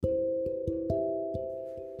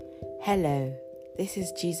Hello, this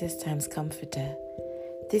is Jesus Times Comforter.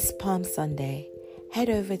 This Palm Sunday, head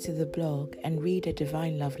over to the blog and read a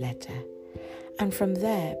divine love letter. And from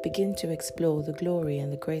there, begin to explore the glory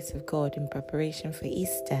and the grace of God in preparation for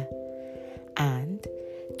Easter. And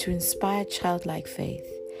to inspire childlike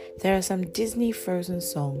faith, there are some Disney Frozen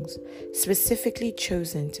songs specifically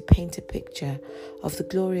chosen to paint a picture of the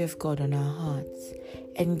glory of God on our hearts.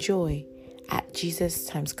 Enjoy at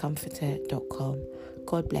JesusTimesComforter.com.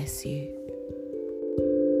 God bless you.